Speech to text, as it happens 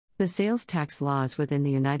The sales tax laws within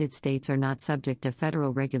the United States are not subject to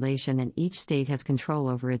federal regulation, and each state has control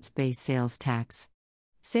over its base sales tax.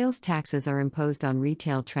 Sales taxes are imposed on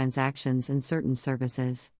retail transactions and certain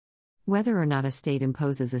services. Whether or not a state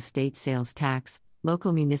imposes a state sales tax,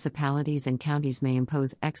 local municipalities and counties may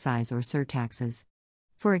impose excise or surtaxes.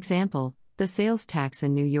 For example, the sales tax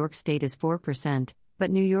in New York State is 4%,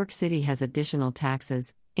 but New York City has additional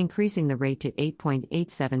taxes, increasing the rate to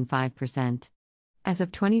 8.875%. As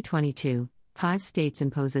of 2022, 5 states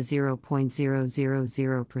impose a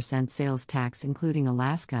 0.000% sales tax, including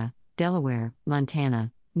Alaska, Delaware,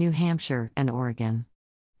 Montana, New Hampshire, and Oregon.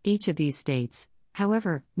 Each of these states,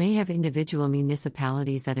 however, may have individual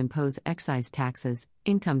municipalities that impose excise taxes,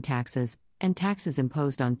 income taxes, and taxes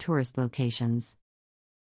imposed on tourist locations.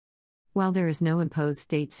 While there is no imposed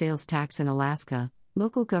state sales tax in Alaska,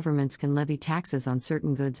 local governments can levy taxes on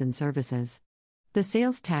certain goods and services. The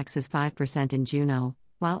sales tax is 5% in Juneau,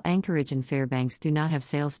 while Anchorage and Fairbanks do not have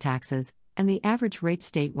sales taxes, and the average rate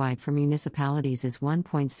statewide for municipalities is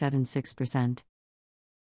 1.76%.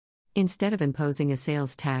 Instead of imposing a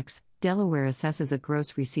sales tax, Delaware assesses a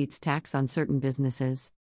gross receipts tax on certain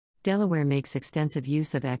businesses. Delaware makes extensive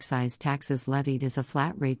use of excise taxes levied as a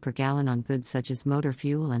flat rate per gallon on goods such as motor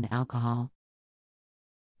fuel and alcohol.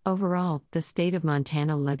 Overall, the state of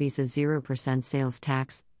Montana levies a 0% sales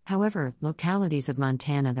tax. However, localities of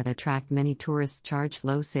Montana that attract many tourists charge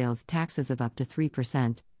low sales taxes of up to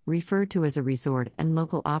 3%, referred to as a resort and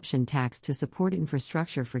local option tax, to support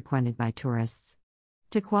infrastructure frequented by tourists.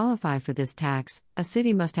 To qualify for this tax, a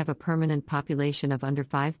city must have a permanent population of under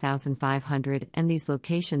 5,500, and these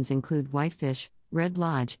locations include Whitefish, Red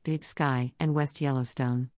Lodge, Big Sky, and West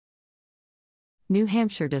Yellowstone. New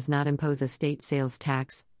Hampshire does not impose a state sales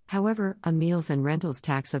tax. However, a meals and rentals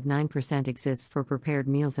tax of 9% exists for prepared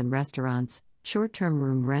meals in restaurants, short-term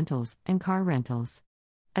room rentals, and car rentals.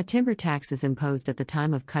 A timber tax is imposed at the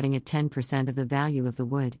time of cutting at 10% of the value of the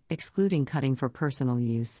wood, excluding cutting for personal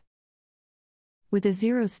use. With a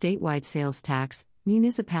zero statewide sales tax,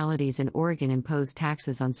 municipalities in Oregon impose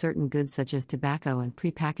taxes on certain goods such as tobacco and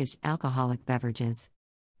prepackaged alcoholic beverages.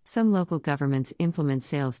 Some local governments implement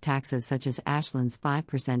sales taxes such as Ashland's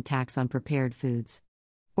 5% tax on prepared foods.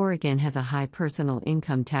 Oregon has a high personal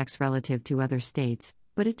income tax relative to other states,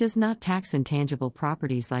 but it does not tax intangible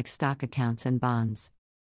properties like stock accounts and bonds.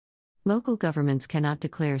 Local governments cannot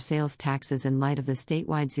declare sales taxes in light of the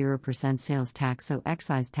statewide 0% sales tax, so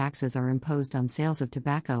excise taxes are imposed on sales of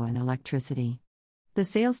tobacco and electricity. The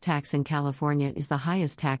sales tax in California is the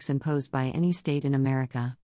highest tax imposed by any state in America.